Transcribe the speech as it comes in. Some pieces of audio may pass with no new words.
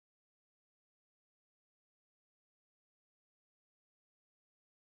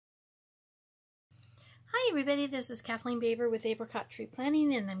Hi everybody, this is Kathleen Baber with Apricot Tree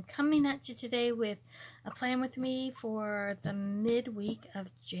Planning, and I'm coming at you today with a plan with me for the midweek of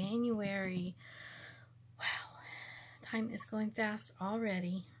January. Wow, time is going fast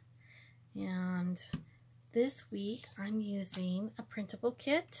already. And this week I'm using a printable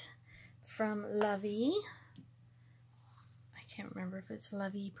kit from Lovey. I can't remember if it's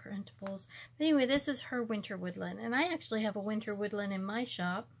Lovey Printables. But anyway, this is her winter woodland, and I actually have a winter woodland in my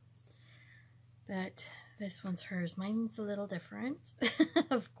shop. But this one's hers. Mine's a little different,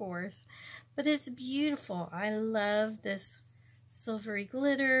 of course. But it's beautiful. I love this silvery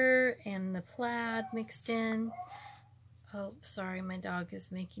glitter and the plaid mixed in. Oh, sorry, my dog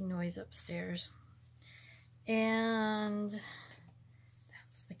is making noise upstairs. And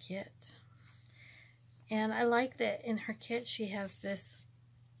that's the kit. And I like that in her kit she has this,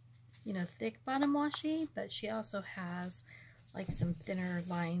 you know, thick bottom washi, but she also has like some thinner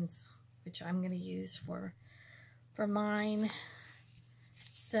lines, which I'm going to use for mine.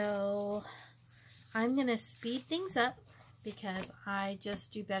 So I'm going to speed things up because I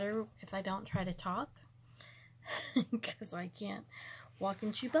just do better if I don't try to talk because I can't walk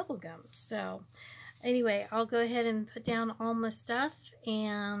and chew bubble gum. So anyway, I'll go ahead and put down all my stuff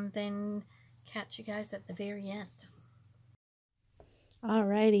and then catch you guys at the very end.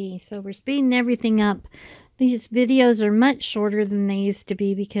 Alrighty, so we're speeding everything up. These videos are much shorter than they used to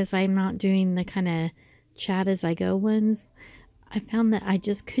be because I'm not doing the kind of chat as I go ones. I found that I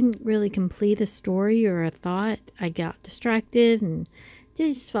just couldn't really complete a story or a thought. I got distracted and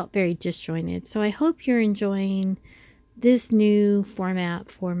it just felt very disjointed. So I hope you're enjoying this new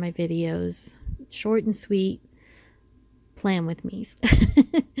format for my videos. Short and sweet. Plan with me.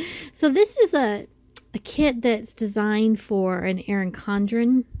 So this is a kit that's designed for an Erin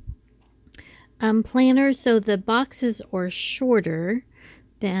Condren planner. So the boxes are shorter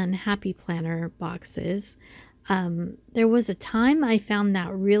than Happy Planner boxes. There was a time I found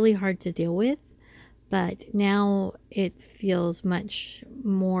that really hard to deal with, but now it feels much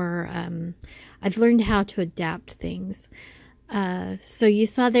more, I've learned how to adapt things. So you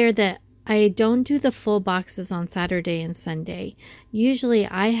saw there that I don't do the full boxes on Saturday and Sunday. Usually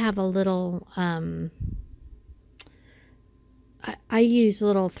I have a little, I use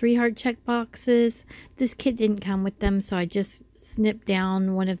little 3-heart check boxes. This kit didn't come with them, so I just snipped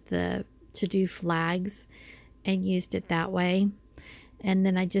down one of the to-do flags and used it that way. And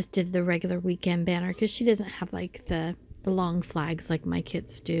then I just did the regular weekend banner because she doesn't have like the long flags like my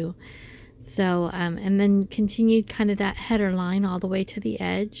kits do. So, and then continued kind of that header line all the way to the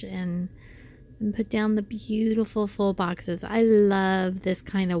edge and put down the beautiful full boxes. I love this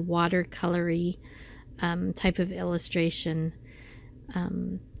kind of watercolory type of illustration.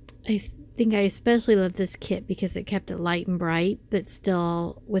 I think I especially love this kit because it kept it light and bright, but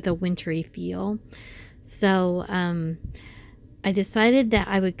still with a wintry feel. So I decided that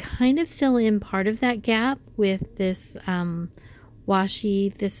I would kind of fill in part of that gap with this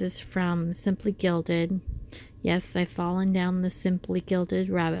washi. This is from Simply Gilded. Yes, I've fallen down the Simply Gilded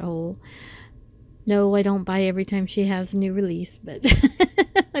rabbit hole. No, I don't buy every time she has a new release, but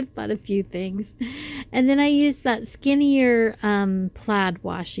I've bought a few things. And then I used that skinnier plaid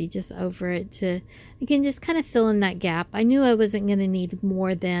washi just over it to, again, just kind of fill in that gap. I knew I wasn't going to need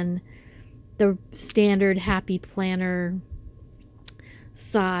more than the standard Happy Planner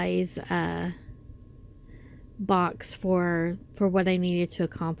size box for what I needed to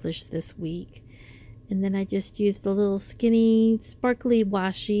accomplish this week. And then I just used the little skinny sparkly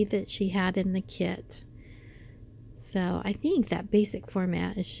washi that she had in the kit. So I think that basic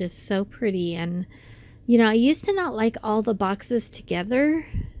format is just so pretty. And you know, I used to not like all the boxes together.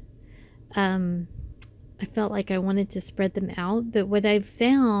 I felt like I wanted to spread them out, but what I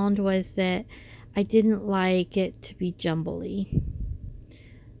found was that I didn't like it to be jumbly.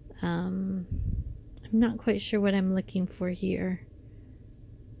 I'm not quite sure what I'm looking for here.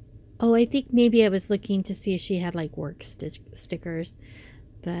 Oh, I think maybe I was looking to see if she had like work stickers,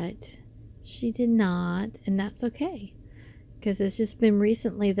 but she did not, and that's okay. Because it's just been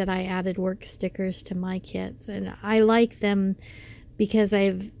recently that I added work stickers to my kits, and I like them because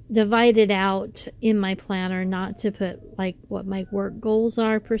I've divided out in my planner not to put like what my work goals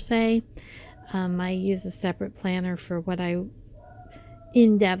are per se. I use a separate planner for what I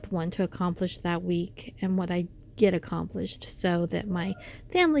in-depth want to accomplish that week and what I get accomplished, so that my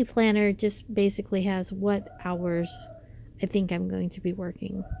family planner just basically has what hours I think I'm going to be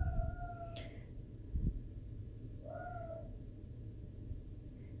working.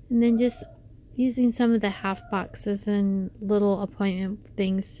 And then just using some of the half boxes and little appointment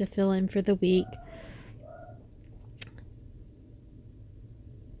things to fill in for the week.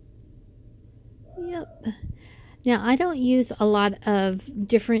 Yep. Now, I don't use a lot of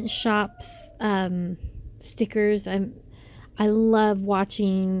different shops' stickers. I love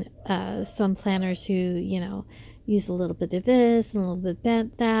watching some planners who, use a little bit of this and a little bit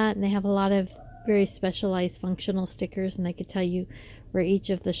of that, and they have a lot of very specialized functional stickers, and they could tell you where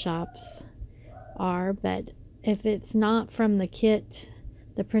each of the shops are. But if it's not from the kit,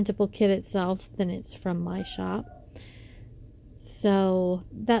 the printable kit itself, then it's from my shop. So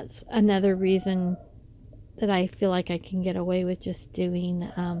that's another reason that I feel like I can get away with just doing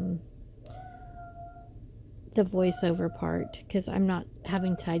the voiceover part, because I'm not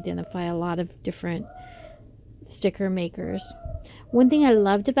having to identify a lot of different sticker makers. One thing I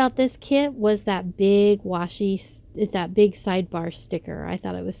loved about this kit was that big sidebar sticker. I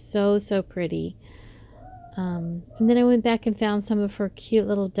thought it was so pretty. And then I went back and found some of her cute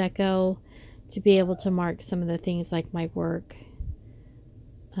little deco to be able to mark some of the things like my work.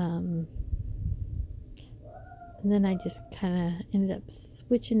 And then I just kind of ended up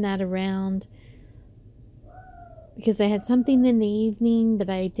switching that around because I had something in the evening, but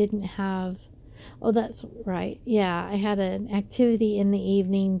I didn't have... Oh, that's right. Yeah, I had an activity in the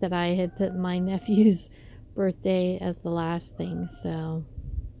evening, but I had put my nephew's birthday as the last thing. So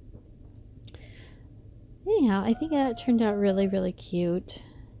anyhow, I think that turned out really cute.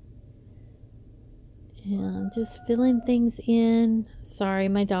 And just filling things in. Sorry,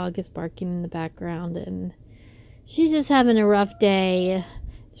 my dog is barking in the background and she's just having a rough day.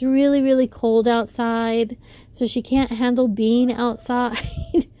 It's really cold outside, so she can't handle being outside.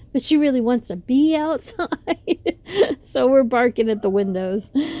 But she really wants to be outside. So we're barking at the windows.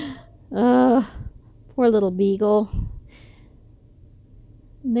 Poor little beagle.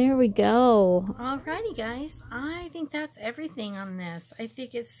 There we go. Alrighty, guys. I think that's everything on this. I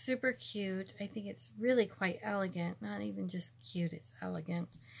think it's super cute. I think it's really quite elegant. Not even just cute, it's elegant.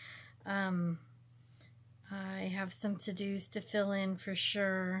 I have some to-dos to fill in for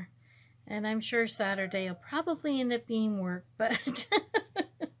sure. And I'm sure Saturday will probably end up being work, but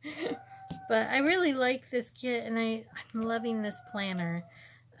but I really like this kit, and I'm loving this planner.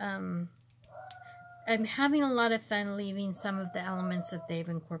 I'm having a lot of fun leaving some of the elements that they've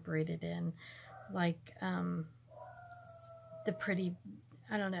incorporated in, like the pretty,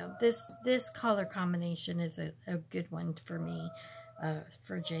 I don't know, this color combination is a good one for me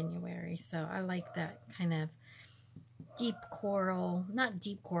for January. So I like that kind of deep coral, not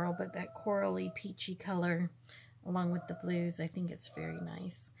deep coral, but that corally peachy color along with the blues. I think it's very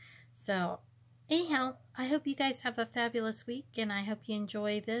nice. So anyhow, I hope you guys have a fabulous week, and I hope you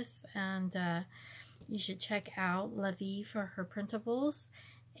enjoy this, and you should check out La Vie for her printables.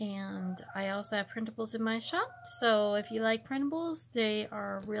 And I also have printables in my shop, so if you like printables, they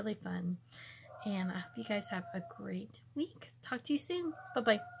are really fun. And I hope you guys have a great week. Talk to you soon.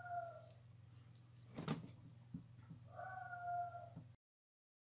 Bye-bye.